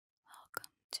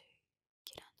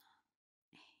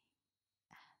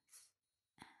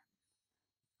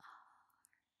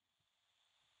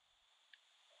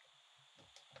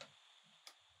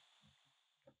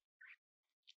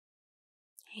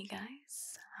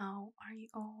How are you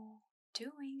all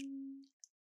doing?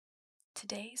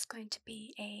 Today is going to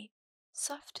be a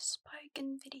soft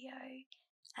spoken video,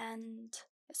 and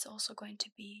it's also going to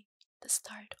be the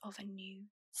start of a new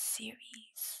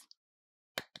series.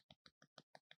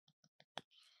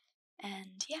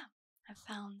 And yeah, I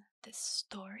found this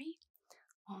story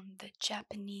on the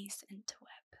Japanese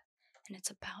interweb, and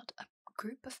it's about a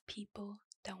group of people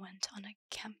that went on a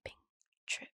camping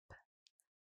trip.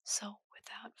 So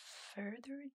without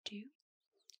further ado,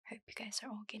 hope you guys are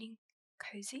all getting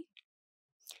cozy.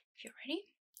 If you're ready,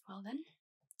 well then,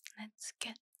 let's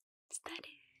get started.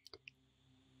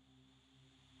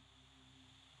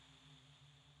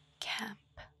 Camp.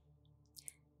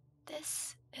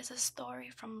 This is a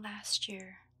story from last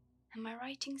year, and my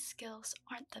writing skills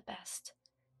aren't the best,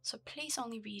 so please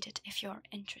only read it if you're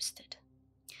interested.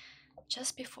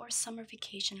 Just before summer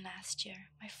vacation last year,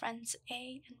 my friends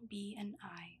A and B and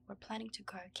I were planning to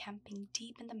go camping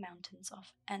deep in the mountains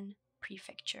of N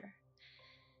Prefecture.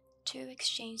 Two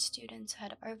exchange students who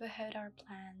had overheard our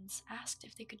plans asked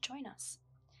if they could join us.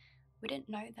 We didn't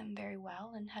know them very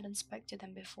well and hadn't spoke to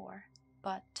them before,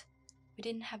 but we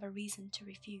didn't have a reason to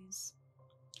refuse.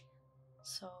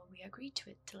 So we agreed to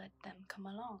it to let them come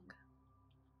along.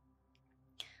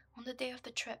 On the day of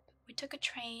the trip, we took a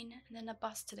train and then a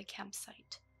bus to the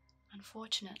campsite.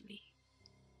 Unfortunately,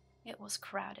 it was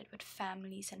crowded with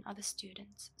families and other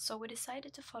students, so we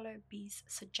decided to follow B's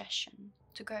suggestion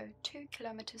to go 2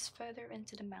 kilometers further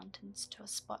into the mountains to a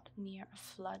spot near a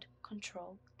flood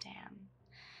control dam.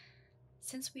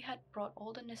 Since we had brought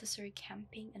all the necessary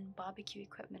camping and barbecue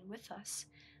equipment with us,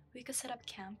 we could set up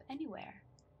camp anywhere.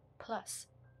 Plus,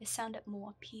 it sounded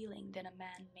more appealing than a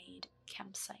man-made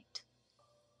campsite.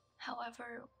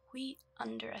 However, we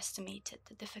underestimated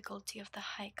the difficulty of the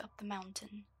hike up the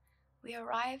mountain. We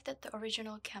arrived at the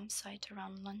original campsite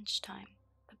around lunchtime,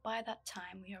 but by that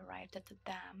time we arrived at the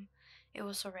dam, it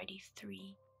was already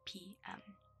 3 p.m.,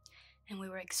 and we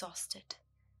were exhausted.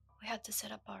 We had to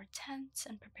set up our tents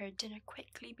and prepare dinner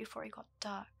quickly before it got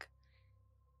dark.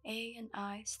 A and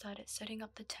I started setting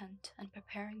up the tent and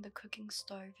preparing the cooking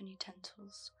stove and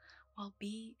utensils, while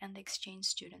B and the exchange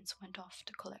students went off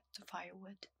to collect the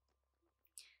firewood.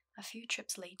 A few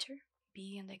trips later,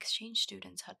 B and the exchange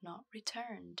students had not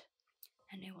returned,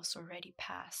 and it was already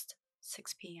past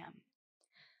 6 p.m.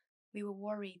 We were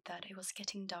worried that it was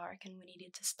getting dark and we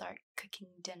needed to start cooking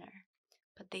dinner,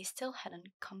 but they still hadn't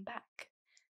come back.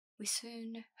 We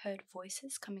soon heard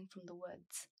voices coming from the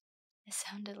woods. It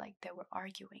sounded like they were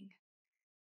arguing.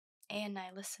 A and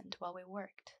I listened while we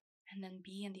worked, and then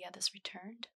B and the others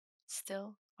returned,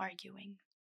 still arguing.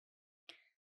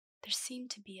 There seemed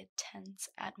to be a tense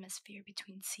atmosphere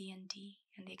between C and D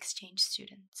and the exchange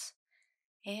students.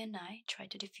 A and I tried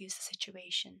to defuse the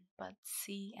situation, but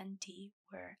C and D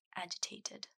were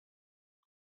agitated.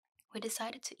 We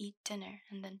decided to eat dinner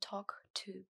and then talk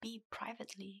to B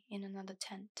privately in another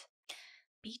tent.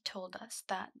 B told us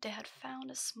that they had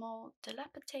found a small,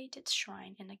 dilapidated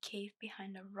shrine in a cave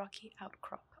behind a rocky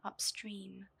outcrop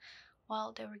upstream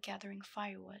while they were gathering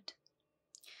firewood.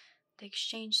 The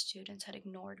exchange students had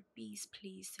ignored B's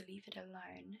pleas to leave it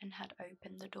alone and had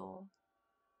opened the door.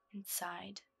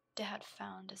 Inside, they had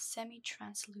found a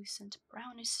semi-translucent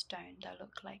brownish stone that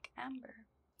looked like amber.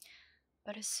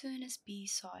 But as soon as B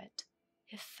saw it,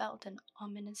 he felt an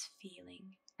ominous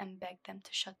feeling and begged them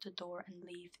to shut the door and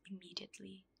leave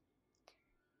immediately.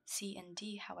 C and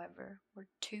D, however, were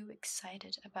too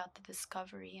excited about the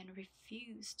discovery and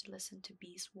refused to listen to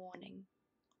B's warning.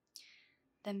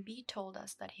 Then B told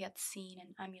us that he had seen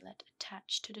an amulet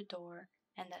attached to the door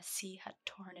and that C had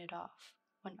torn it off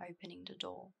when opening the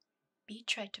door. B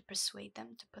tried to persuade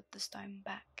them to put the stone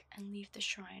back and leave the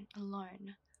shrine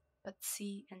alone, but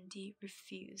C and D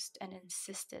refused and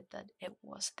insisted that it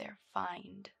was their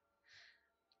find.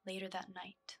 Later that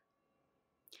night,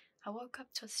 I woke up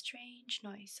to a strange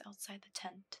noise outside the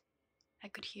tent. I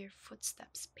could hear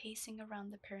footsteps pacing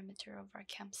around the perimeter of our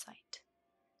campsite.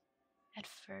 At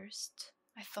first,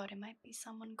 I thought it might be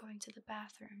someone going to the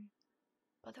bathroom,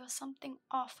 but there was something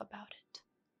off about it.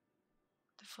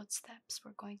 The footsteps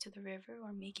were going to the river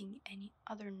or making any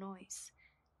other noise,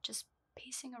 just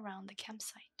pacing around the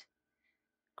campsite.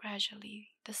 Gradually,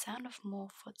 the sound of more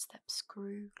footsteps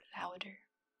grew louder.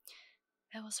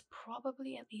 There was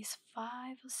probably at least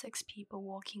 5 or 6 people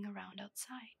walking around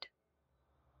outside.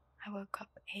 I woke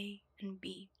up A and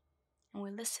B, and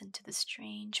we listened to the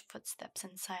strange footsteps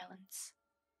in silence.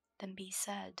 Then B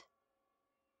said,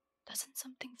 "Doesn't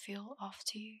something feel off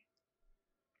to you?"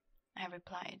 I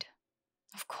replied,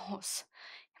 "Of course,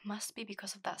 it must be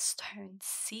because of that stone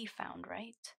C found,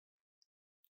 right?"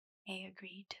 A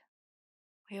agreed.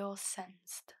 We all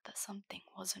sensed that something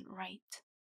wasn't right.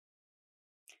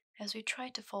 As we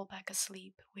tried to fall back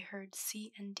asleep, we heard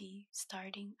C and D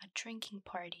starting a drinking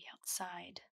party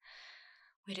outside.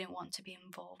 We didn't want to be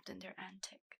involved in their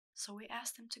antic, so we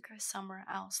asked them to go somewhere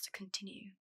else to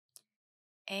continue.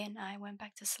 A and I went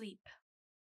back to sleep,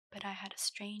 but I had a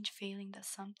strange feeling that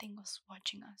something was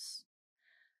watching us.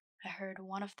 I heard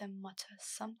one of them mutter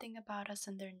something about us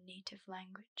in their native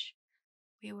language.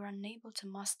 We were unable to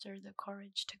muster the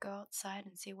courage to go outside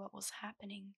and see what was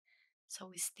happening, so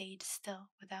we stayed still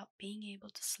without being able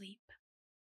to sleep.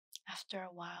 After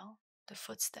a while, the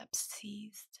footsteps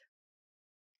ceased.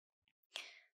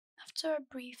 After a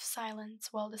brief silence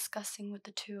while discussing with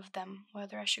the two of them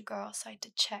whether I should go outside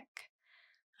to check,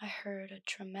 I heard a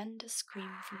tremendous scream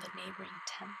from the neighboring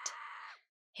tent.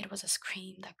 It was a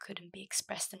scream that couldn't be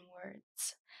expressed in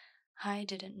words. I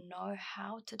didn't know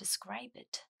how to describe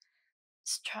it.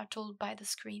 Startled by the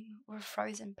scream, we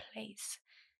froze in place,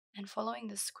 and following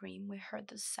the scream, we heard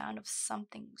the sound of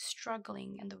something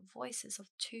struggling and the voices of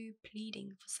two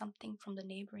pleading for something from the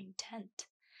neighboring tent.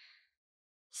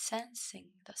 Sensing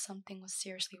that something was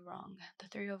seriously wrong, the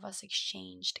three of us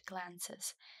exchanged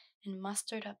glances and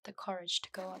mustered up the courage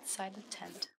to go outside the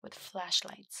tent with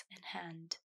flashlights in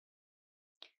hand.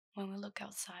 When we looked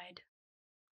outside,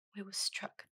 we were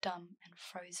struck dumb and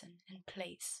frozen in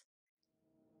place.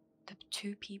 The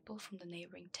two people from the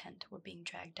neighboring tent were being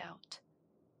dragged out,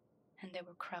 and they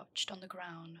were crouched on the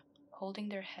ground, holding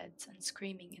their heads and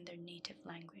screaming in their native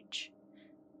language.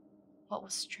 What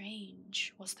was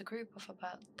strange was the group of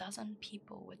about a dozen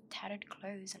people with tattered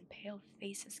clothes and pale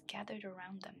faces gathered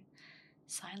around them,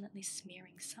 silently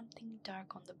smearing something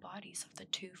dark on the bodies of the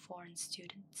two foreign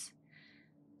students.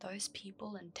 Those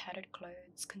people in tattered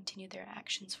clothes continued their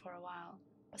actions for a while,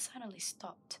 but suddenly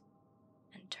stopped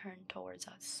and turned towards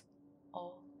us,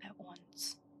 all at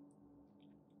once.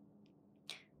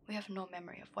 We have no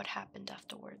memory of what happened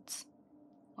afterwards.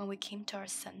 When we came to our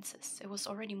senses, it was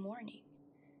already morning,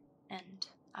 and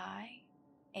I,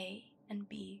 A, and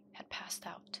B had passed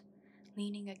out,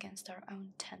 leaning against our own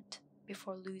tent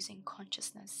before losing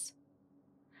consciousness.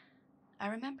 I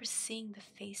remember seeing the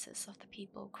faces of the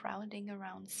people crowding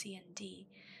around C and D,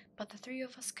 but the three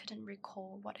of us couldn't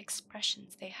recall what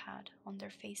expressions they had on their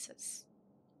faces.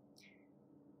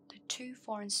 The two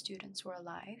foreign students were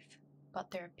alive,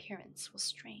 but their appearance was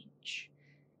strange.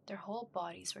 Their whole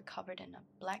bodies were covered in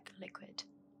a black liquid,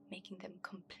 making them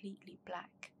completely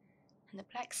black, and the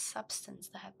black substance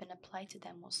that had been applied to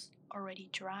them was already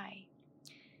dry.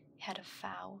 It had a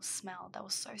foul smell that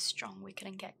was so strong we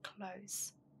couldn't get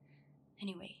close.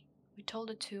 Anyway, we told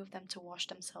the two of them to wash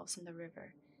themselves in the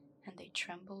river, and they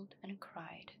trembled and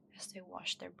cried as they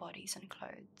washed their bodies and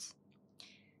clothes.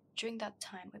 During that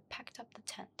time, we packed up the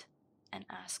tent and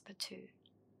asked the two,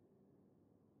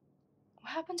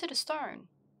 "What happened to the stone?"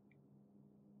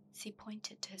 C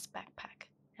pointed to his backpack,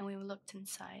 and when we looked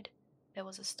inside, there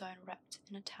was a stone wrapped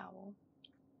in a towel.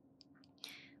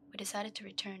 We decided to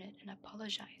return it and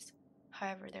apologize.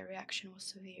 However, their reaction was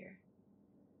severe.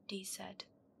 D said,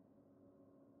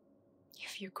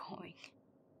 "If you're going,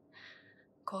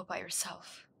 go by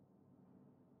yourself."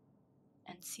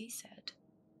 And C said,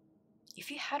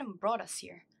 "If you hadn't brought us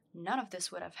here, none of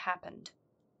this would have happened.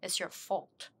 It's your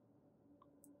fault."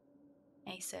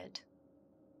 A said,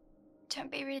 "Don't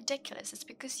be ridiculous. It's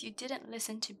because you didn't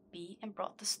listen to B and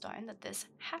brought the stone that this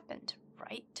happened,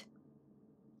 right?"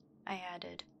 I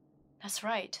added, "That's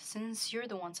right. Since you're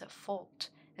the ones at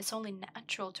fault, it's only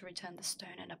natural to return the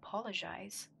stone and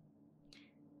apologize."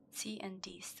 C and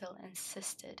D still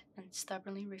insisted and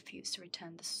stubbornly refused to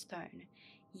return the stone,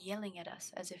 yelling at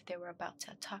us as if they were about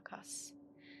to attack us.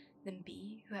 Then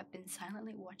B, who had been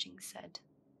silently watching, said,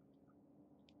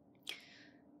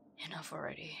 "Enough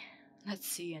already. Let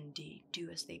C and D do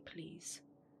as they please.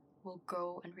 We'll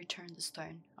go and return the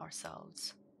stone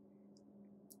ourselves."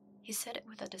 He said it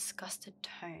with a disgusted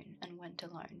tone and went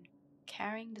alone,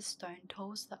 carrying the stone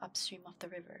towards the upstream of the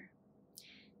river.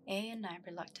 A and I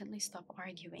reluctantly stopped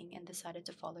arguing and decided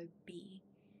to follow B.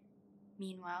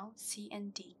 Meanwhile, C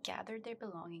and D gathered their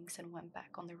belongings and went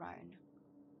back on their own.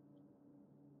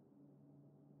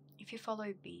 If you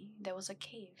follow B, there was a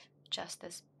cave, just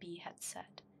as B had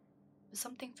said, but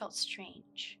something felt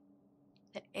strange.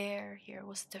 The air here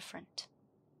was different.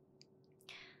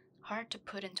 Hard to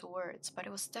put into words, but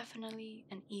it was definitely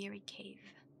an eerie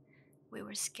cave. We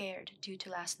were scared due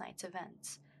to last night's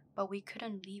events, but we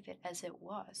couldn't leave it as it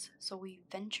was, so we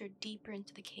ventured deeper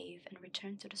into the cave and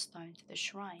returned to the stone to the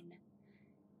shrine.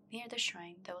 Near the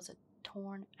shrine, there was a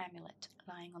torn amulet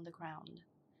lying on the ground.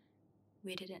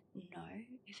 We didn't know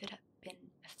if it had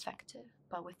been effective,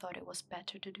 but we thought it was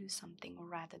better to do something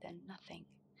rather than nothing.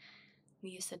 We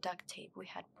used the duct tape we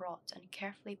had brought and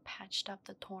carefully patched up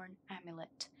the torn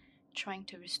amulet, trying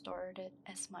to restore it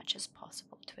as much as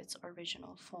possible to its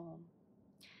original form.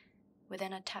 We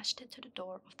then attached it to the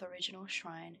door of the original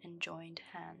shrine and joined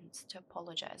hands to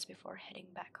apologize before heading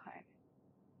back home.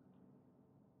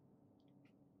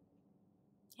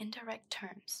 In direct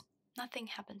terms, nothing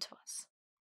happened to us.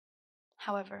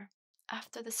 However,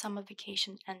 after the summer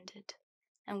vacation ended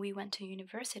and we went to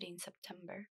university in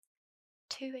September,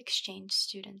 2 exchange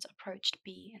students approached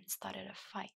B and started a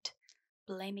fight,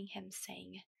 blaming him,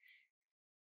 saying,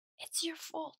 "It's your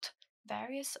fault."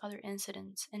 Various other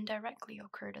incidents indirectly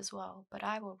occurred as well, but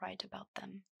I will write about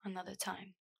them another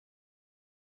time.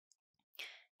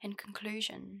 In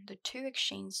conclusion, the 2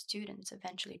 exchange students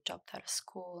eventually dropped out of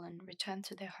school and returned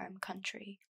to their home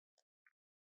country.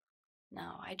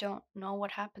 Now, I don't know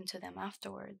what happened to them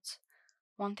afterwards.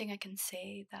 One thing I can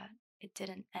say that it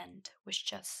didn't end was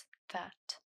just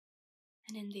that.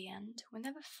 And in the end, we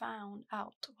never found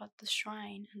out what the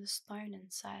shrine and the stone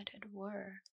inside it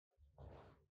were.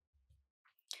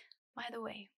 By the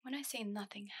way, when I say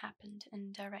nothing happened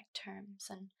in direct terms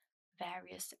and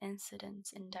various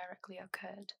incidents indirectly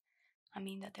occurred, I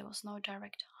mean that there was no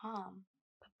direct harm,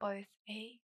 but both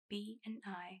A, B, and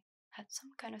I had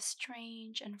some kind of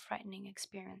strange and frightening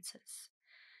experiences.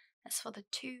 As for the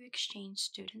 2 exchange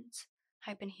students,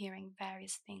 I've been hearing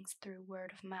various things through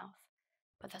word of mouth,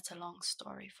 but that's a long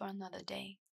story for another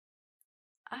day.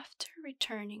 After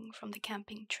returning from the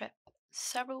camping trip,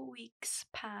 several weeks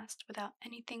passed without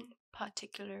anything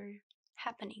particular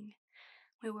happening.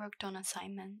 We worked on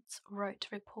assignments, wrote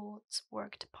reports,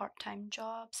 worked part-time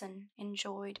jobs, and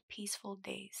enjoyed peaceful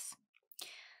days.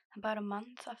 About a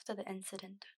month after the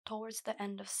incident, towards the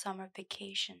end of summer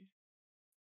vacation.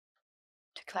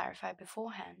 To clarify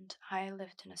beforehand, I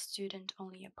lived in a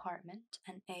student-only apartment,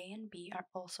 and A and B are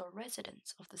also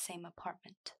residents of the same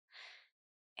apartment.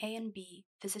 A and B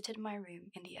visited my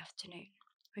room in the afternoon.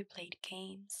 We played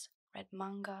games, read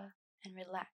manga, and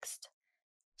relaxed.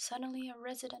 Suddenly, a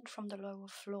resident from the lower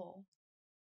floor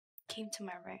came to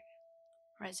my room.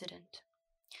 Resident: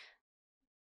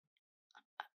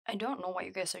 "I don't know what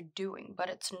you guys are doing, but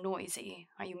it's noisy.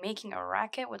 Are you making a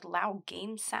racket with loud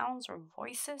game sounds or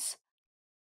voices?"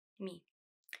 Me: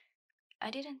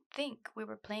 "I didn't think we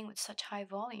were playing with such high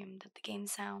volume that the game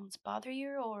sounds bother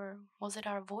you, or was it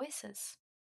our voices?"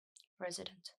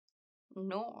 Resident: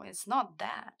 "No, it's not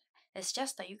that. It's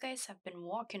just that you guys have been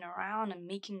walking around and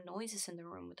making noises in the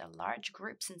room with a large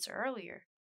group since earlier."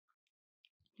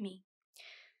 Me: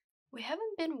 "We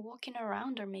haven't been walking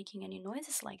around or making any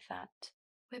noises like that.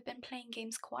 We've been playing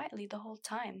games quietly the whole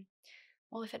time.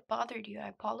 Well, if it bothered you, I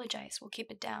apologize. We'll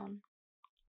keep it down."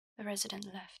 The resident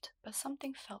left, but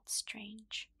something felt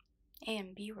strange. A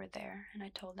and B were there, and I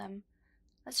told them,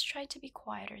 "Let's try to be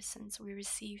quieter since we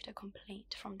received a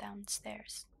complaint from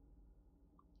downstairs."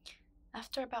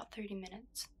 After about 30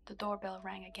 minutes, the doorbell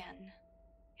rang again.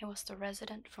 It was the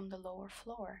resident from the lower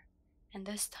floor, and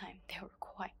this time they were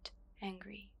quite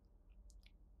angry.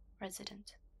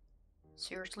 Resident: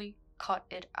 "Seriously, cut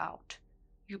it out.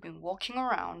 You've been walking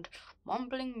around,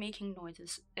 mumbling, making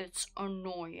noises. It's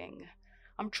annoying.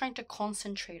 I'm trying to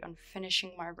concentrate on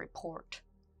finishing my report."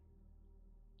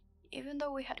 Even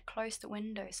though we had closed the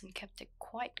windows and kept it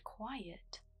quite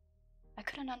quiet, I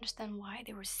couldn't understand why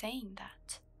they were saying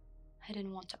that. I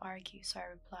didn't want to argue, so I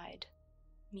replied.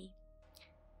 Me: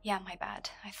 "Yeah, my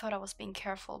bad. I thought I was being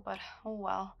careful, but oh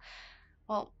well.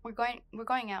 Well, we're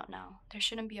going out now. There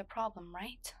shouldn't be a problem,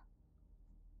 right?"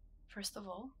 First of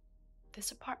all,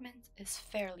 this apartment is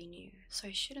fairly new, so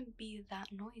it shouldn't be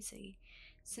that noisy.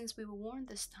 Since we were warned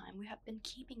this time, we have been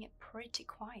keeping it pretty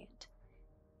quiet.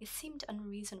 It seemed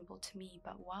unreasonable to me,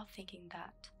 but while thinking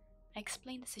that, I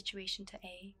explained the situation to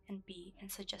A and B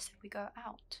and suggested we go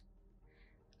out.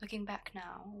 Looking back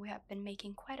now, we have been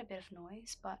making quite a bit of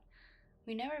noise, but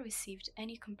we never received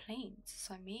any complaints,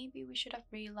 so maybe we should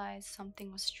have realized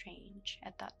something was strange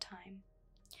at that time.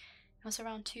 It was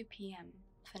around 2 p.m.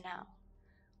 for now.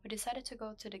 We decided to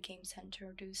go to the game center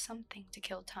or do something to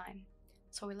kill time,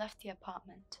 so we left the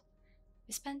apartment.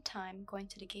 We spent time going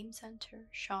to the game center,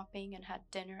 shopping, and had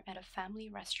dinner at a family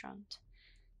restaurant.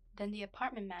 Then the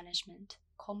apartment management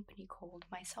company called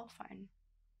my cell phone.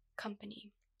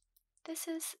 Company: "This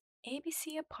is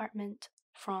ABC apartment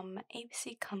from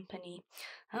ABC company.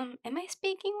 Am I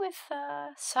speaking with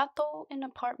Sato in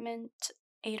apartment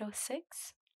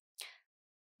 806?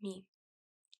 Me: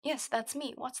 "Yes, that's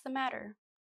me. What's the matter?"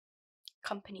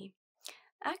 Company: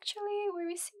 Actually, we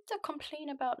received a complaint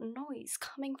about noise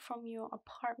coming from your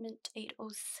apartment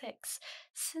 806.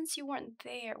 Since you weren't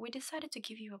there, we decided to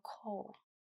give you a call.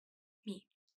 Me.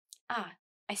 Ah,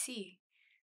 I see.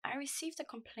 I received a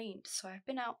complaint, so I've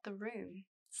been out the room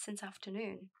since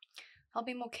afternoon. I'll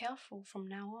be more careful from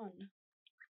now on.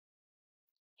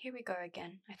 Here we go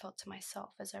again, I thought to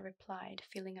myself as I replied,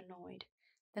 feeling annoyed.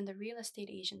 Then the real estate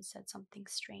agent said something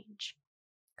strange.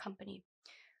 Company.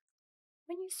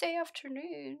 When you say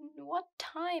afternoon, what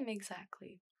time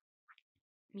exactly?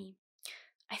 Me.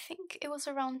 I think it was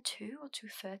around 2 or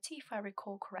 2:30 if I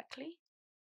recall correctly.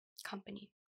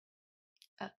 Company.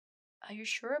 Uh, are you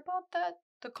sure about that?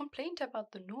 The complaint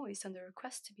about the noise and the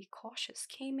request to be cautious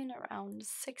came in around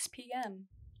 6 p.m.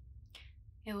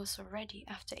 It was already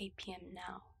after 8 p.m.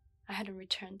 now. I hadn't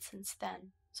returned since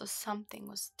then, so something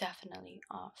was definitely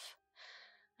off.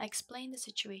 I explained the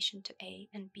situation to A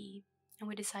and B, and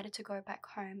we decided to go back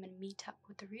home and meet up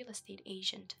with the real estate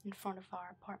agent in front of our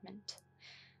apartment.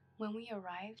 When we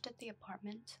arrived at the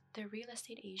apartment, the real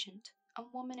estate agent, a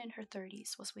woman in her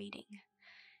 30s, was waiting.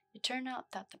 It turned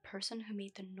out that the person who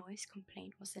made the noise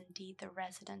complaint was indeed the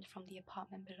resident from the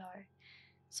apartment below,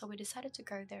 so we decided to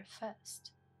go there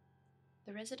first.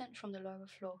 The resident from the lower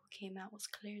floor who came out was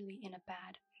clearly in a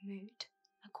bad mood.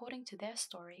 According to their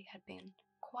story, had been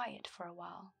quiet for a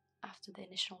while after the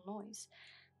initial noise,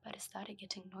 but it started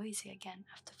getting noisy again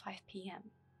after 5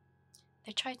 p.m.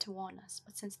 They tried to warn us,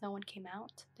 but since no one came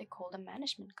out, they called a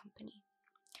management company.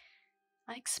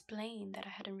 I explained that I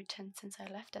hadn't returned since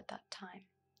I left at that time.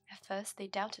 At first, they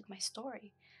doubted my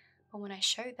story, but when I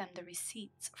showed them the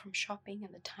receipts from shopping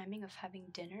and the timing of having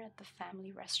dinner at the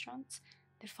family restaurants,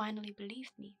 they finally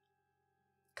believed me.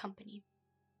 Company.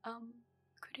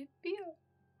 Could it be a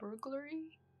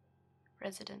burglary?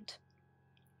 Resident.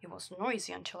 It was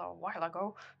noisy until a while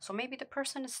ago, so maybe the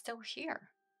person is still here.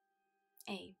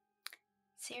 A.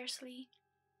 Seriously?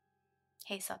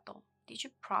 Hey Sato, did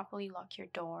you properly lock your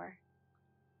door?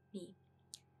 Me.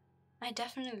 I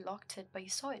definitely locked it, but you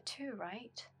saw it too,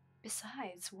 right?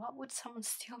 Besides, what would someone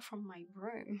steal from my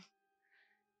room?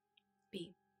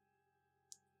 B.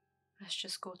 Let's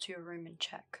just go to your room and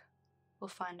check. We'll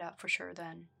find out for sure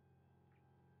then.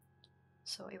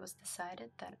 So it was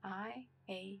decided that I,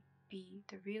 A, B,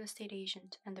 the real estate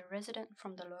agent, and the resident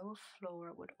from the lower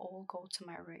floor would all go to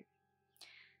my room.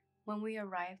 When we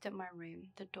arrived at my room,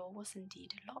 the door was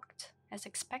indeed locked, as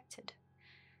expected.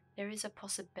 There is a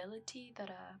possibility that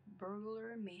a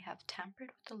burglar may have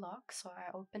tampered with the lock, so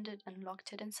I opened it and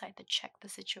locked it inside to check the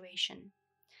situation.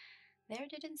 There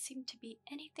didn't seem to be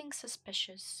anything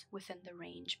suspicious within the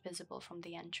range visible from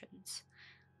the entrance.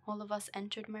 All of us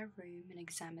entered my room and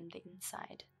examined the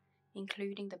inside,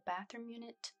 including the bathroom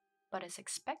unit, but as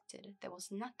expected, there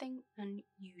was nothing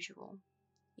unusual.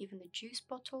 Even the juice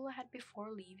bottle I had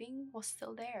before leaving was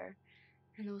still there,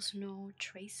 and there was no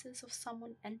traces of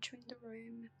someone entering the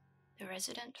room. The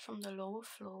resident from the lower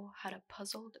floor had a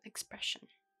puzzled expression,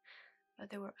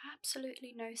 but there were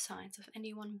absolutely no signs of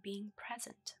anyone being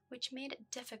present, which made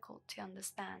it difficult to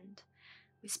understand.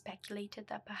 We speculated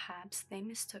that perhaps they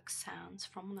mistook sounds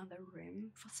from another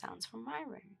room for sounds from my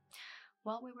room.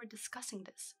 While we were discussing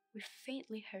this, we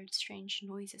faintly heard strange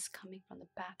noises coming from the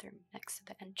bathroom next to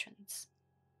the entrance.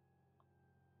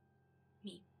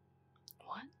 Me.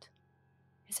 What?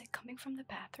 Is it coming from the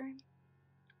bathroom?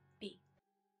 B.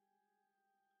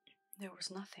 There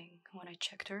was nothing when I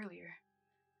checked earlier.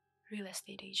 Real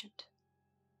estate agent.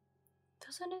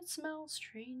 Doesn't it smell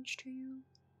strange to you?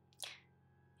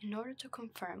 In order to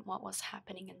confirm what was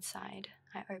happening inside,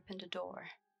 I opened the door,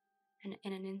 and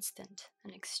in an instant,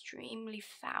 an extremely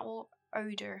foul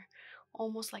odor,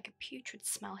 almost like a putrid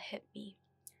smell, hit me.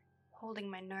 Holding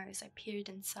my nose, I peered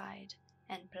inside,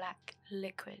 and black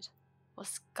liquid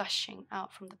was gushing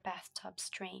out from the bathtub's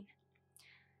drain.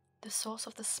 The source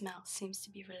of the smell seems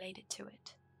to be related to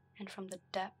it, and from the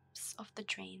depths of the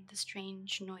drain, the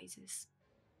strange noises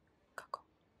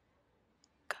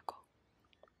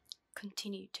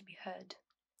continued to be heard.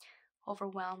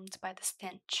 Overwhelmed by the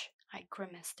stench, I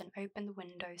grimaced and opened the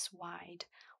windows wide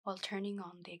while turning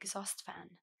on the exhaust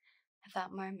fan. At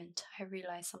that moment, I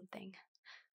realized something.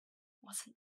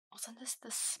 Wasn't this the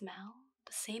smell?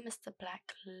 The same as the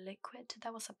black liquid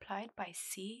that was applied by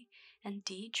C and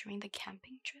D during the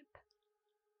camping trip?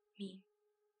 Me.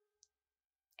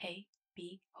 A,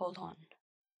 B, hold on.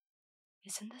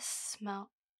 Isn't this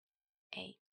smell...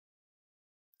 A.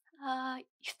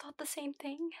 You thought the same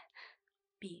thing?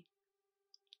 B.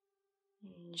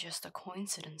 Just a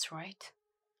coincidence, right?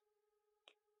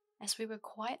 As we were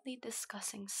quietly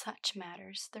discussing such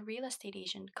matters, the real estate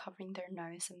agent, covering their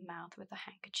nose and mouth with a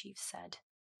handkerchief, said,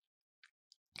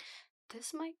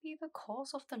 This might be the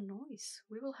cause of the noise.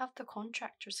 We will have the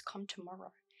contractors come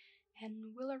tomorrow,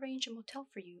 and we'll arrange a motel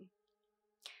for you.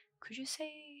 Could you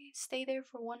stay there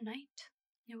for one night?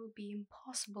 It would be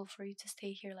impossible for you to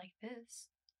stay here like this.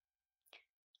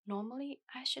 Normally,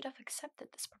 I should have accepted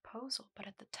this proposal, but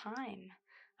at the time,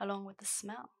 along with the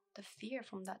smell, the fear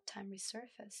from that time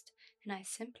resurfaced, and I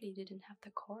simply didn't have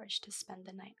the courage to spend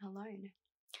the night alone.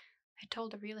 I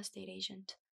told the real estate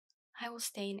agent, I will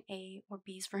stay in A or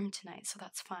B's room tonight, so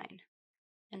that's fine,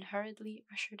 and hurriedly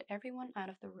ushered everyone out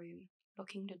of the room,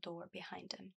 locking the door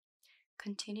behind him.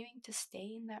 Continuing to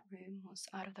stay in that room was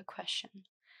out of the question,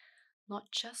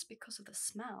 not just because of the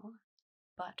smell,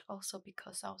 but also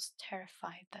because I was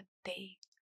terrified that they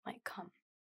might come.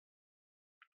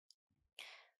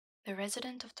 The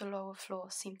resident of the lower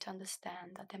floor seemed to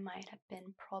understand that there might have been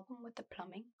a problem with the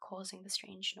plumbing causing the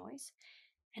strange noise,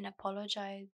 and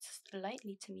apologized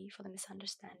lightly to me for the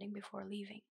misunderstanding before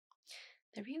leaving.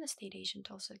 The real estate agent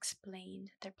also explained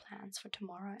their plans for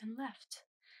tomorrow and left.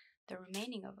 The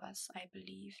remaining of us, I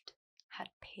believed, had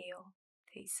pale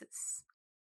faces.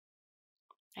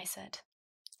 I said,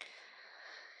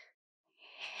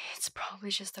 It's probably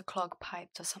just a clogged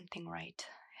pipe or something, right?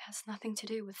 It has nothing to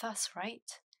do with us,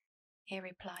 right? A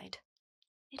replied,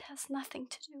 It has nothing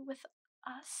to do with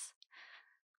us.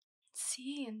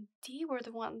 C and D were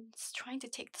the ones trying to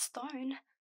take the stone.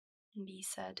 And B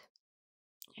said,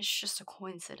 It's just a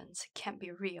coincidence, it can't be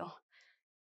real.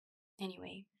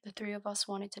 Anyway, the three of us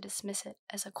wanted to dismiss it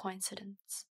as a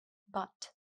coincidence,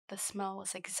 but the smell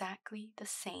was exactly the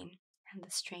same and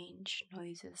the strange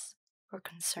noises were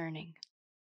concerning.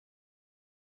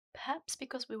 Perhaps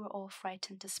because we were all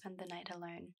frightened to spend the night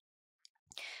alone,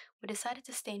 we decided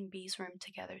to stay in B's room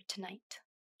together tonight.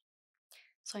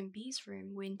 So in B's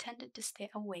room, we intended to stay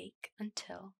awake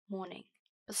until morning,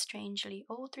 but strangely,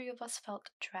 all three of us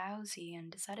felt drowsy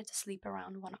and decided to sleep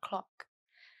around 1 o'clock.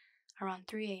 Around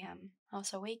 3 a.m., I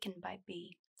was awakened by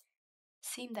B. It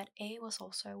seemed that A was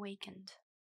also awakened.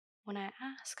 When I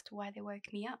asked why they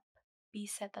woke me up, B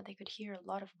said that they could hear a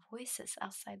lot of voices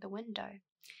outside the window,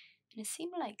 and it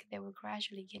seemed like they were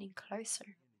gradually getting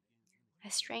closer. I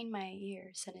strained my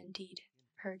ears and indeed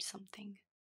heard something.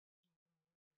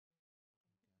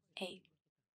 A.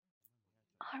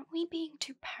 Aren't we being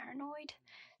too paranoid?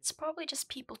 It's probably just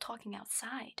people talking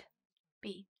outside.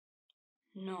 B.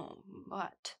 No,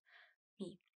 but...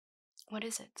 Me. What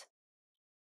is it?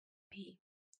 B.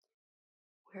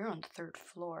 We're on the 3rd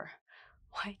floor.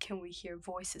 Why can we hear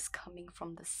voices coming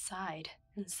from the side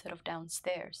instead of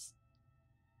downstairs?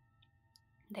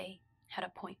 They had a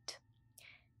point.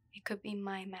 It could be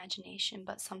my imagination,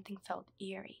 but something felt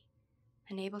eerie.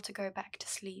 Unable to go back to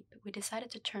sleep, we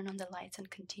decided to turn on the lights and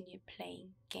continue playing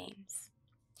games.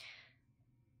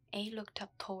 A looked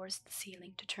up towards the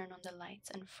ceiling to turn on the lights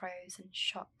and froze in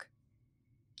shock.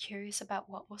 Curious about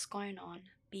what was going on,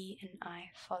 B and I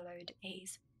followed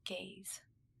A's gaze.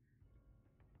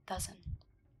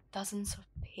 Dozens of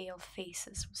pale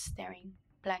faces were staring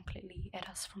blankly at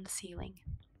us from the ceiling.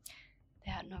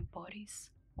 They had no bodies,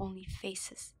 only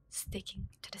faces sticking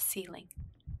to the ceiling.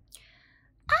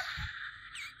 Ah!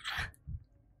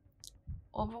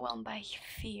 Overwhelmed by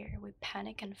fear, we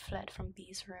panicked and fled from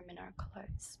B's room in our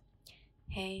clothes.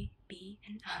 A, B,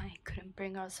 and I couldn't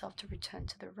bring ourselves to return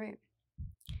to the room.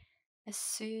 As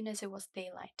soon as it was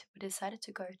daylight, we decided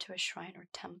to go to a shrine or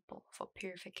temple for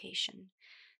purification.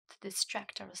 To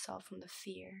distract ourselves from the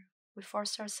fear, we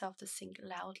forced ourselves to sing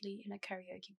loudly in a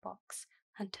karaoke box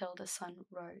until the sun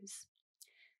rose.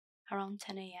 Around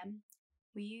 10 a.m.,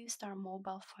 we used our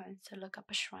mobile phones to look up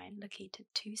a shrine located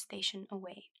 2 stations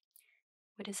away.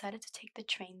 We decided to take the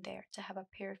train there to have a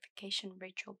purification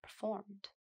ritual performed.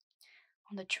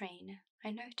 On the train,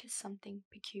 I noticed something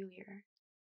peculiar.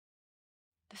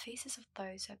 The faces of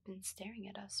those who had been staring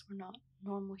at us were not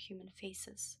normal human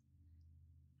faces.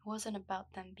 It wasn't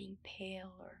about them being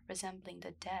pale or resembling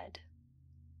the dead.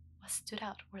 What stood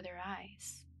out were their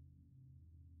eyes.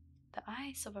 The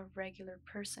eyes of a regular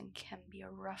person can be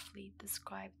roughly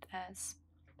described as,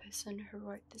 the person who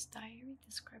wrote this diary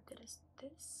described it as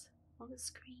this on the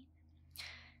screen.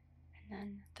 And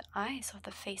then the eyes of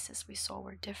the faces we saw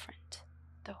were different.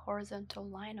 The horizontal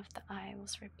line of the eye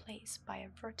was replaced by a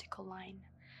vertical line.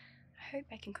 I hope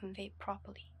I can convey it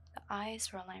properly. The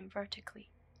eyes were aligned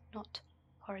vertically, not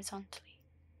horizontally.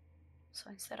 So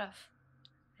instead of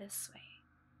this way,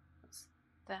 it was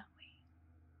that way.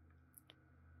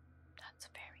 That's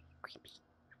very creepy.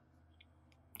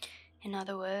 In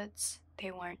other words,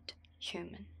 they weren't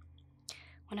human.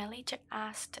 When I later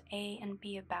asked A and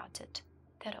B about it,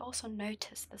 they had also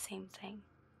noticed the same thing.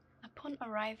 A Upon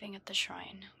arriving at the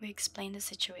shrine, we explained the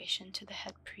situation to the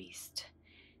head priest.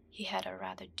 He had a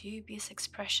rather dubious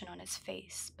expression on his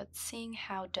face, but seeing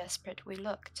how desperate we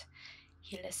looked,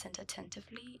 he listened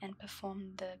attentively and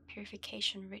performed the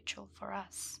purification ritual for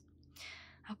us.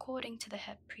 According to the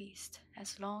head priest,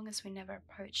 as long as we never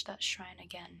approach that shrine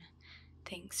again,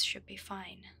 things should be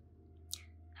fine.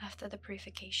 After the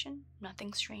purification,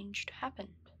 nothing strange happened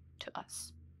to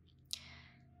us.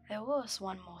 There was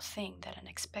one more thing that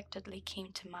unexpectedly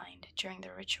came to mind during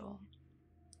the ritual.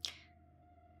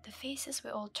 The faces we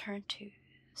all turned to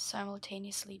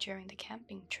simultaneously during the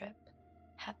camping trip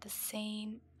had the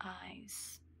same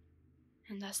eyes.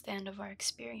 And that's the end of our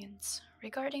experience.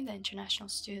 Regarding the international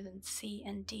students C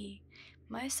and D,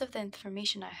 most of the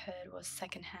information I heard was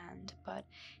secondhand, but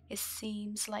it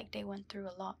seems like they went through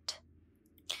a lot.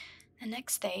 The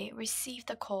next day, received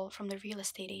a call from the real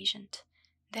estate agent.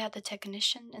 They had the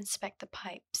technician inspect the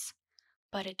pipes,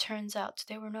 but it turns out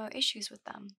there were no issues with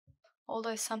them.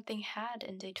 Although something had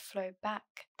indeed flowed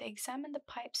back, they examined the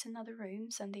pipes in other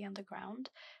rooms and the underground,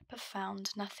 but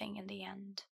found nothing in the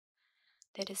end.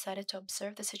 They decided to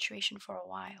observe the situation for a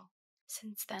while.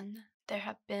 Since then, there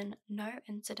have been no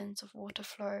incidents of water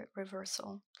flow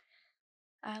reversal.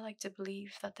 I like to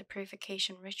believe that the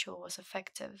purification ritual was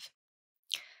effective.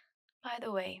 By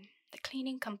the way, the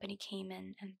cleaning company came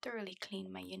in and thoroughly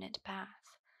cleaned my unit bath.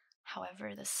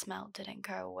 However, the smell didn't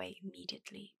go away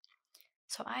immediately.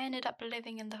 So I ended up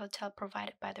living in the hotel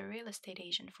provided by the real estate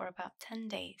agent for about 10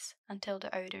 days until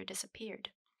the odor disappeared.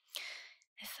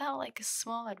 It felt like a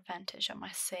small advantage, I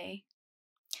must say.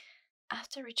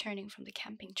 After returning from the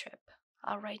camping trip,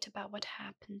 I'll write about what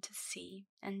happened to C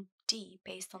and D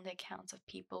based on the accounts of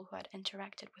people who had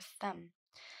interacted with them.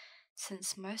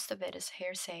 Since most of it is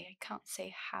hearsay, I can't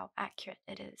say how accurate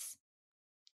it is.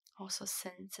 Also,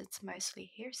 since it's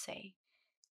mostly hearsay,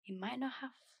 it might not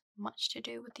have much to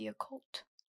do with the occult.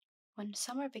 When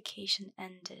summer vacation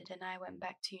ended and I went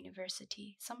back to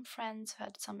university, some friends who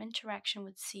had some interaction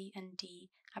with C and D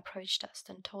approached us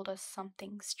and told us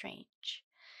something strange.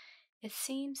 It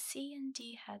seems C and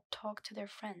D had talked to their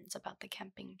friends about the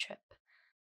camping trip,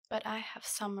 but I have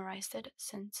summarized it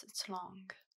since it's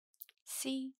long.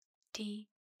 C, D,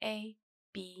 A,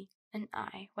 B, and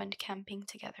I went camping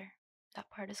together. That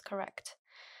part is correct.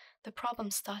 The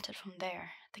problem started from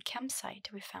there. The campsite,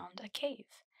 we found a cave,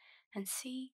 and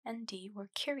C and D were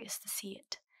curious to see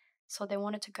it, so they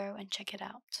wanted to go and check it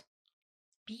out.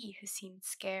 B, who seemed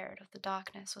scared of the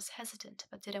darkness, was hesitant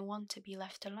but didn't want to be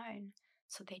left alone,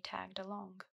 so they tagged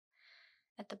along.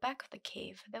 At the back of the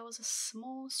cave, there was a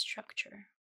small structure,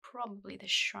 probably the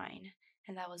shrine,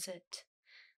 and that was it.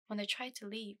 When they tried to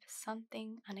leave,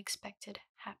 something unexpected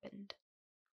happened.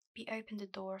 B opened the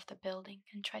door of the building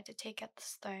and tried to take out the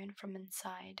stone from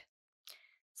inside.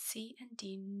 C and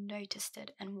D noticed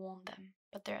it and warned them,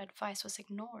 but their advice was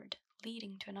ignored,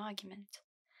 leading to an argument.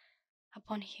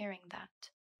 Upon hearing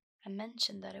that, I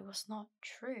mentioned that it was not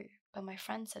true, but my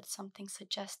friend said something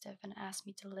suggestive and asked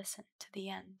me to listen to the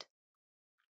end.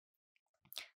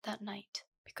 That night,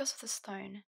 because of the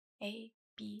stone, A,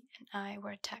 B, and I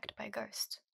were attacked by a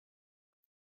ghost.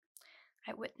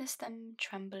 I witnessed them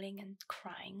trembling and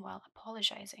crying while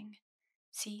apologizing.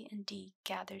 C and D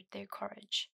gathered their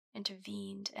courage,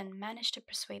 intervened, and managed to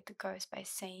persuade the ghost by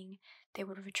saying they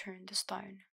would return the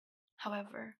stone.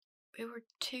 However, we were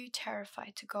too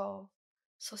terrified to go,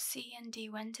 so C and D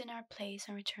went in our place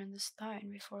and returned the stone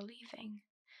before leaving.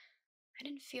 I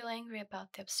didn't feel angry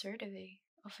about the absurdity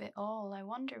of it all. I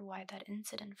wonder why that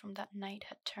incident from that night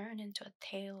had turned into a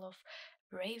tale of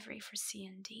bravery for C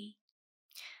and D.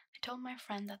 I told my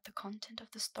friend that the content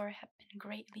of the story had been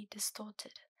greatly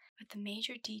distorted, with the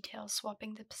major details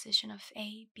swapping the position of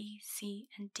A, B, C,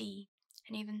 and D,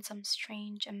 and even some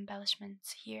strange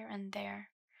embellishments here and there.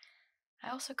 I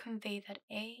also conveyed that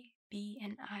A, B,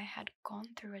 and I had gone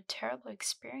through a terrible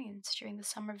experience during the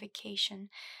summer vacation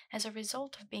as a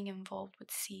result of being involved with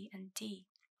C and D.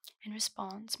 In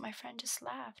response, my friend just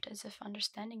laughed as if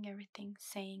understanding everything,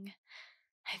 saying,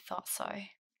 "I thought so."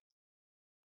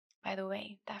 By the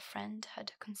way, that friend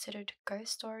had considered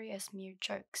ghost story as mere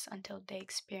jokes until they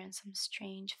experienced some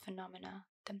strange phenomena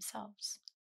themselves.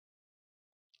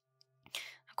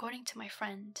 According to my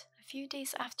friend, a few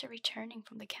days after returning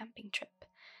from the camping trip,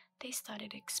 they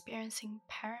started experiencing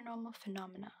paranormal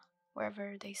phenomena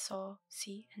wherever they saw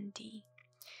C and D.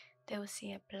 They would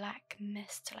see a black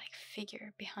mist-like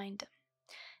figure behind them,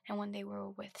 and when they were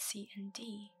with C and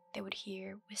D, they would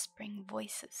hear whispering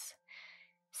voices.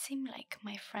 Seemed like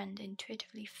my friend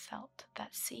intuitively felt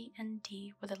that C and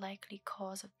D were the likely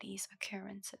cause of these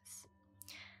occurrences.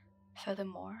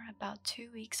 Furthermore, about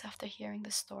 2 weeks after hearing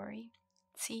the story,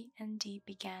 C and D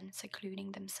began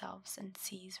secluding themselves in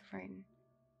C's room.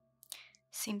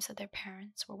 Seems that their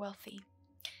parents were wealthy,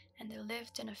 and they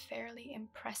lived in a fairly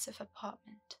impressive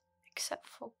apartment. Except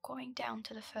for going down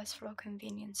to the first floor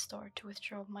convenience store to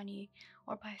withdraw money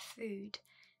or buy food,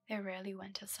 they rarely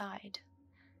went outside.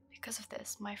 Because of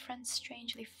this, my friends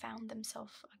strangely found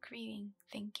themselves agreeing,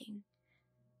 thinking,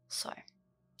 so,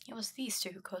 it was these two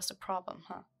who caused the problem,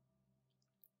 huh?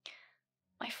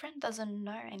 My friend doesn't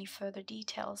know any further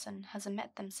details and hasn't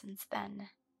met them since then.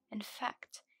 In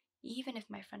fact, even if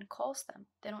my friend calls them,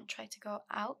 they don't try to go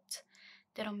out,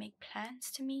 they don't make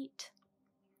plans to meet,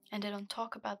 and they don't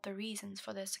talk about the reasons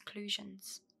for their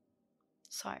seclusions.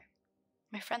 So,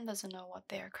 my friend doesn't know what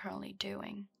they are currently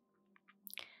doing.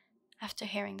 After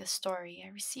hearing the story, I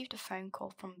received a phone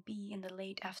call from B in the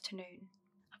late afternoon.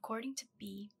 According to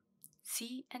B,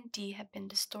 C and D had been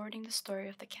distorting the story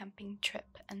of the camping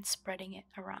trip and spreading it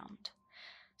around.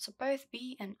 So both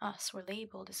B and us were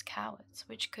labeled as cowards,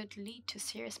 which could lead to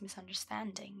serious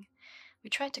misunderstanding. We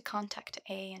tried to contact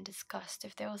A and discussed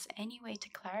if there was any way to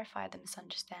clarify the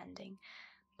misunderstanding,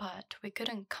 but we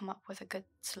couldn't come up with a good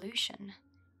solution.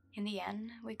 In the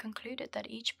end, we concluded that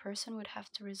each person would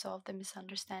have to resolve the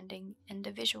misunderstanding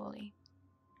individually.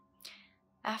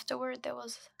 Afterward, there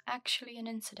was actually an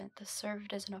incident that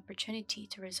served as an opportunity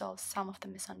to resolve some of the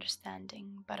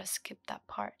misunderstanding, but I skipped that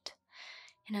part.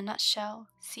 In a nutshell,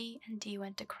 C and D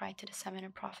went to cry to the seminar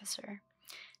professor,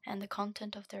 and the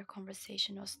content of their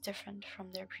conversation was different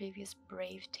from their previous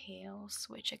brave tales,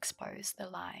 which exposed their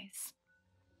lies.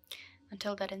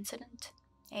 Until that incident,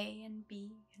 A and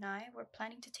B and I were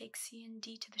planning to take C and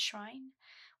D to the shrine,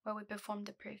 where we performed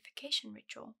the purification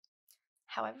ritual.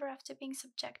 However, after being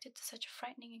subjected to such a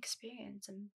frightening experience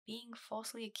and being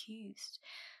falsely accused,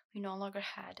 we no longer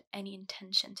had any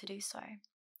intention to do so.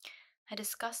 I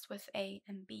discussed with A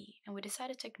and B, and we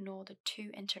decided to ignore the two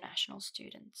international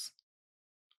students.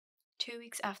 2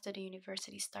 weeks after the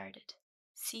university started,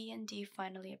 C and D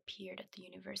finally appeared at the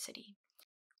university.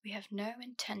 We have no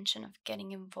intention of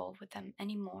getting involved with them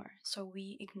anymore, so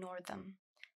we ignored them.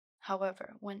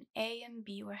 However, when A and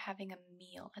B were having a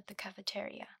meal at the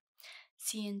cafeteria,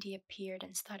 C and D appeared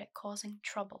and started causing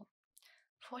trouble.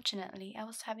 Fortunately, I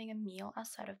was having a meal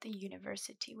outside of the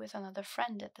university with another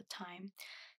friend at the time,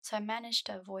 so I managed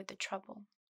to avoid the trouble.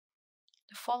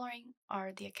 The following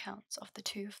are the accounts of the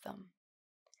two of them.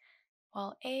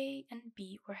 While A and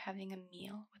B were having a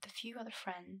meal with a few other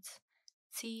friends,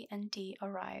 C and D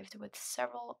arrived with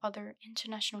several other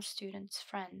international students'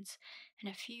 friends and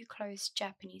a few close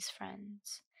Japanese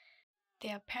friends.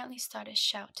 They apparently started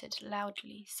shouted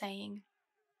loudly, saying,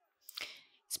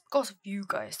 "It's because of you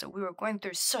guys that we were going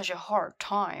through such a hard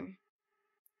time."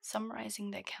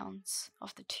 Summarizing the accounts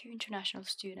of the two international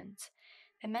students,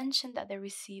 they mentioned that they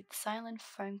received silent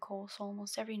phone calls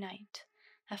almost every night.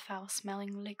 A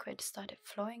foul-smelling liquid started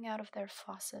flowing out of their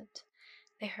faucet.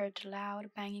 They heard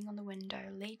loud banging on the window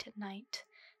late at night.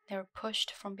 They were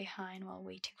pushed from behind while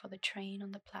waiting for the train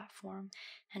on the platform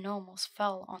and almost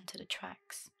fell onto the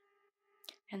tracks.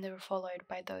 And they were followed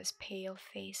by those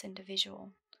pale-faced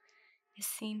individuals. It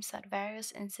seems that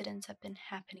various incidents have been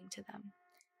happening to them,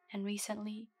 and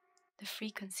recently the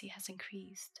frequency has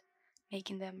increased,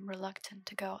 making them reluctant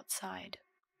to go outside.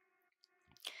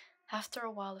 After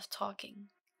a while of talking,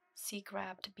 C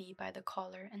grabbed B by the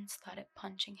collar and started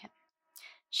punching him,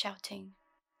 shouting,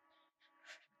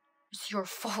 "It's your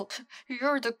fault!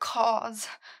 You're the cause!"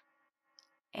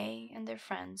 A and their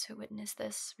friends who witnessed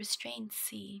this restrained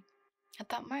C. At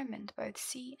that moment, both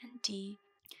C and D,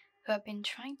 who had been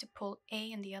trying to pull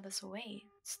A and the others away,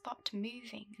 stopped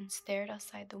moving and stared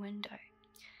outside the window.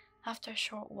 After a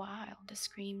short while, they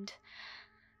screamed,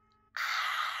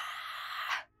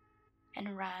 "Ah!"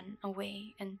 and ran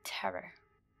away in terror.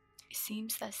 It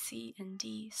seems that C and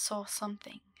D saw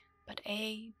something, but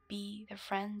A, B, their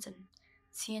friends, and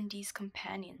C and D's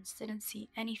companions didn't see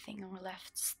anything and were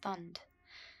left stunned,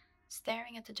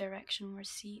 staring at the direction where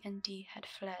C and D had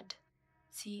fled.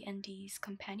 C and D's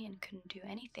companion couldn't do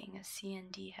anything as C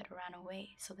and D had ran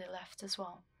away, so they left as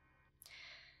well.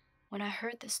 When I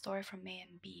heard this story from A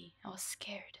and B, I was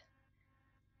scared,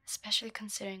 especially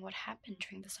considering what happened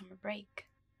during the summer break.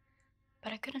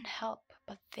 But I couldn't help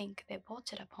but think they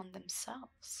brought it upon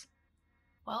themselves.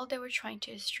 While they were trying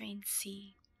to restrain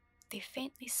C, they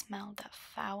faintly smelled that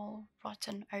foul,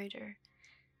 rotten odor,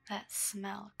 that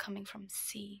smell coming from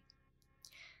C.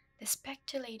 They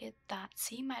speculated that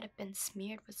C might have been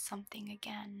smeared with something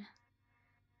again.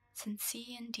 Since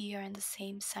C and D are in the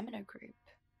same seminar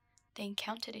group, they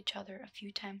encountered each other a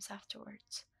few times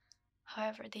afterwards.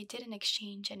 However, they didn't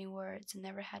exchange any words and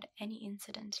never had any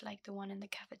incident like the one in the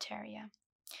cafeteria.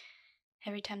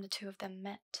 Every time the two of them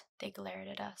met, they glared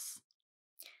at us.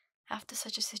 After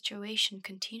such a situation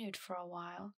continued for a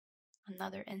while,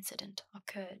 another incident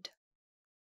occurred.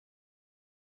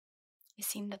 It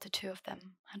seemed that the two of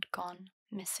them had gone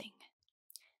missing,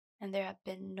 and there had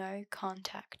been no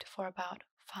contact for about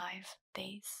 5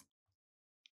 days.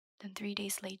 Then 3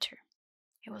 days later,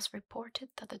 it was reported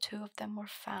that the two of them were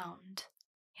found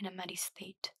in a muddy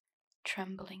state,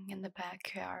 trembling in the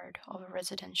backyard of a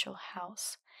residential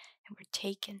house, and were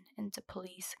taken into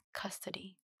police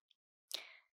custody.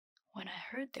 When I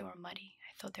heard they were muddy,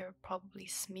 I thought they were probably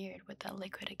smeared with that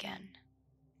liquid again.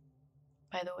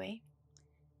 By the way,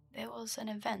 there was an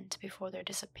event before their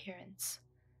disappearance,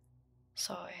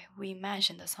 so we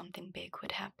imagined that something big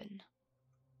would happen.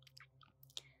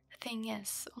 The thing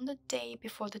is, on the day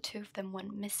before the two of them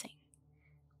went missing,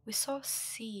 we saw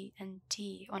C and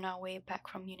D on our way back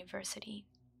from university,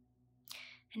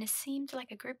 and it seemed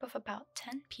like a group of about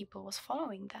 10 people was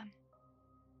following them.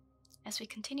 As we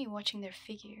continued watching their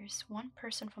figures, one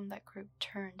person from that group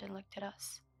turned and looked at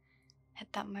us.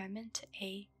 At that moment,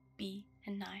 A, B,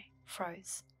 and I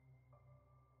froze.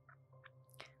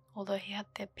 Although he had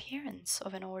the appearance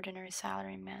of an ordinary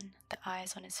salaryman, the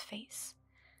eyes on his face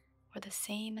were the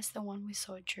same as the one we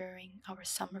saw during our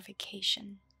summer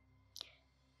vacation.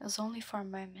 It was only for a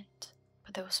moment,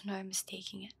 but there was no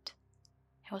mistaking it.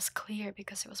 It was clear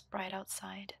because it was bright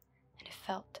outside, and it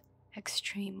felt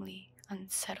extremely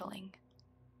unsettling.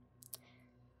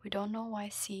 We don't know why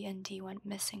C and D went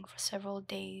missing for several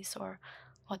days or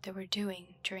what they were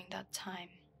doing during that time,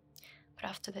 but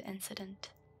after the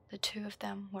incident, the two of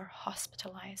them were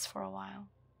hospitalized for a while.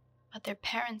 But their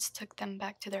parents took them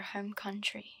back to their home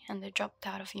country and they dropped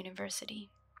out of university.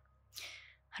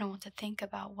 I don't want to think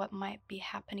about what might be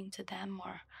happening to them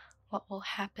or what will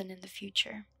happen in the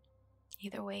future.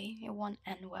 Either way, it won't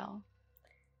end well.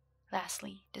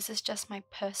 Lastly, this is just my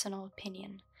personal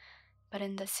opinion, but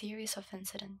in the series of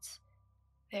incidents,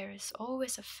 there is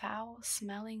always a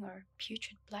foul-smelling or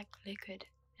putrid black liquid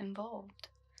involved.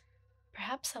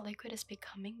 Perhaps the liquid is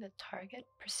becoming the target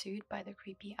pursued by the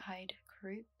creepy-eyed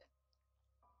group.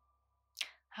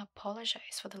 I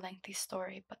apologize for the lengthy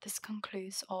story, but this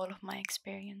concludes all of my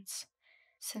experience.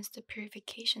 Since the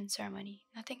purification ceremony,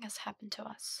 nothing has happened to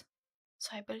us, so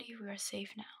I believe we are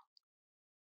safe now.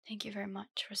 Thank you very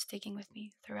much for sticking with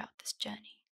me throughout this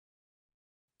journey.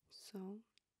 So,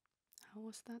 how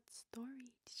was that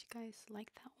story? Did you guys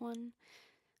like that one?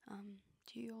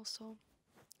 Do you also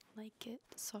like it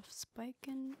soft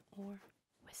spoken or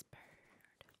whispered?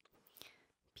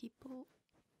 People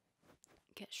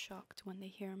get shocked when they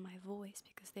hear my voice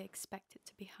because they expect it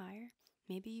to be higher.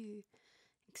 Maybe you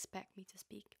expect me to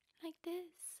speak like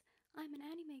this. I'm an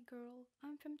anime girl.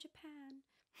 I'm from Japan.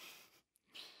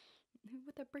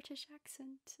 With a British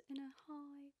accent in a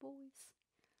high voice.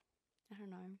 I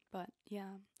don't know, but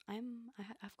yeah,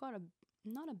 I've got a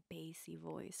not a bassy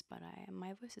voice, but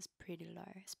my voice is pretty low,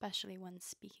 especially when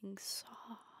speaking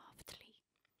softly.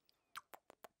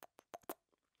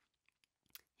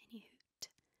 Anywho,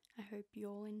 I hope you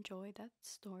all enjoyed that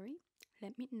story.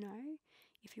 Let me know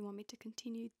if you want me to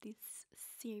continue this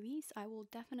series. I will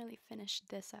definitely finish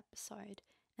this episode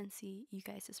and see you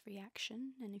guys'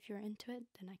 reaction, and if you're into it,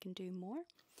 then I can do more.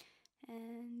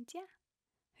 And yeah,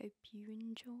 hope you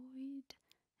enjoyed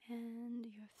and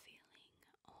you have